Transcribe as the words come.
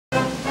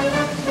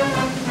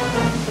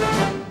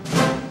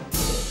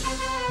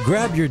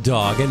Grab your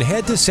dog and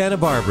head to Santa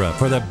Barbara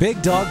for the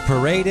Big Dog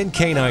Parade and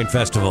Canine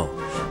Festival.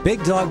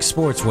 Big Dog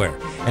Sportswear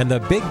and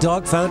the Big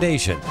Dog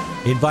Foundation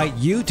invite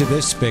you to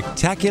this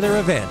spectacular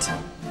event.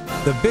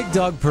 The Big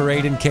Dog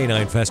Parade and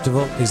Canine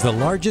Festival is the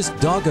largest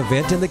dog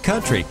event in the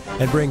country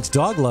and brings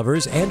dog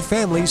lovers and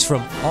families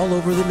from all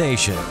over the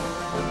nation.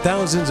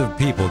 Thousands of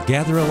people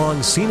gather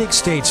along scenic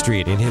State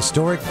Street in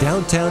historic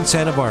downtown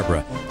Santa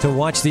Barbara to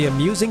watch the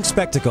amusing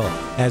spectacle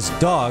as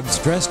dogs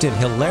dressed in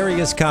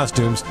hilarious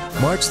costumes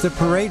march the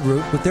parade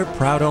route with their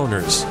proud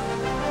owners.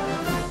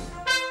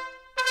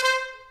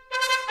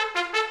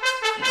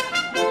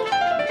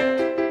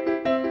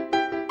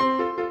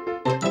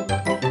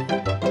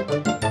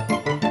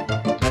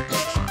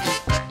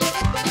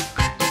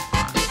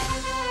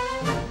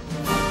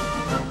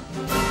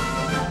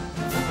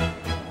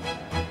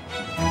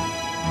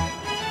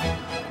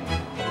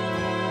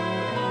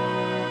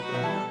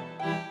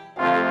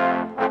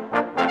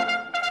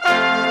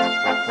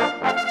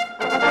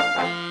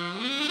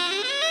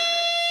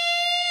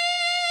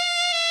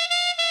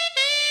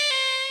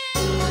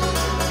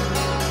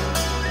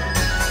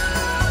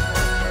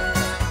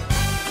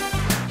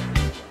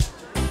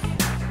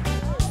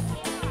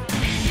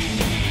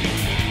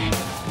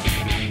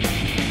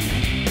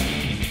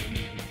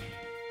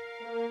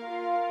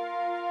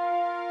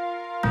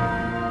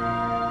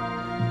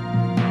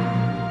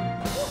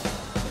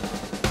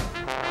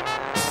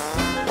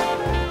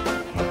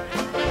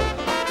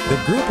 The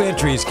group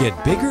entries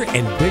get bigger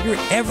and bigger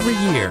every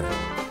year,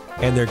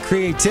 and their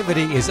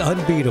creativity is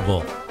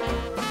unbeatable.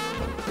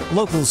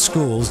 Local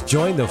schools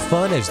join the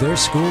fun as their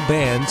school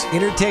bands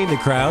entertain the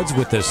crowds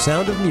with the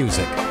sound of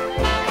music.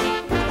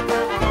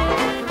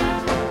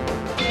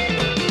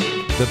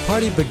 The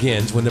party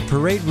begins when the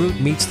parade route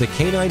meets the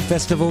Canine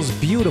Festival's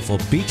beautiful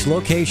beach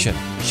location,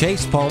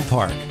 Chase Palm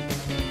Park.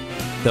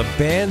 The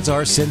bands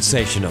are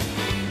sensational,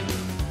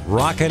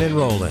 rocking and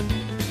rolling,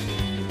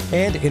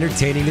 and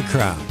entertaining the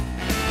crowd.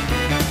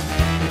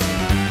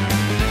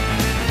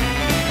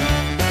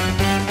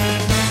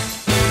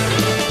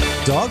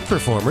 Dog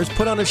performers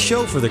put on a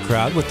show for the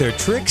crowd with their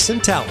tricks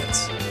and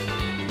talents,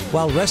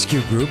 while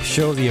rescue groups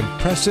show the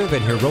impressive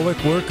and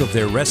heroic work of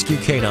their rescue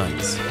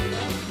canines.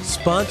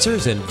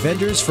 Sponsors and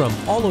vendors from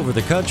all over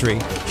the country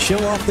show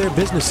off their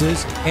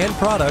businesses and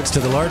products to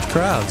the large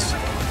crowds.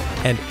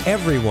 And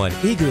everyone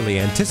eagerly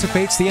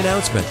anticipates the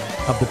announcement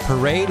of the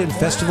parade and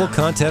festival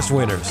contest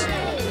winners.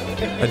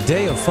 A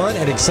day of fun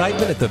and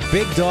excitement at the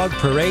Big Dog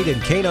Parade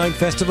and Canine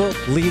Festival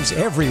leaves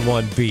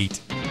everyone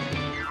beat.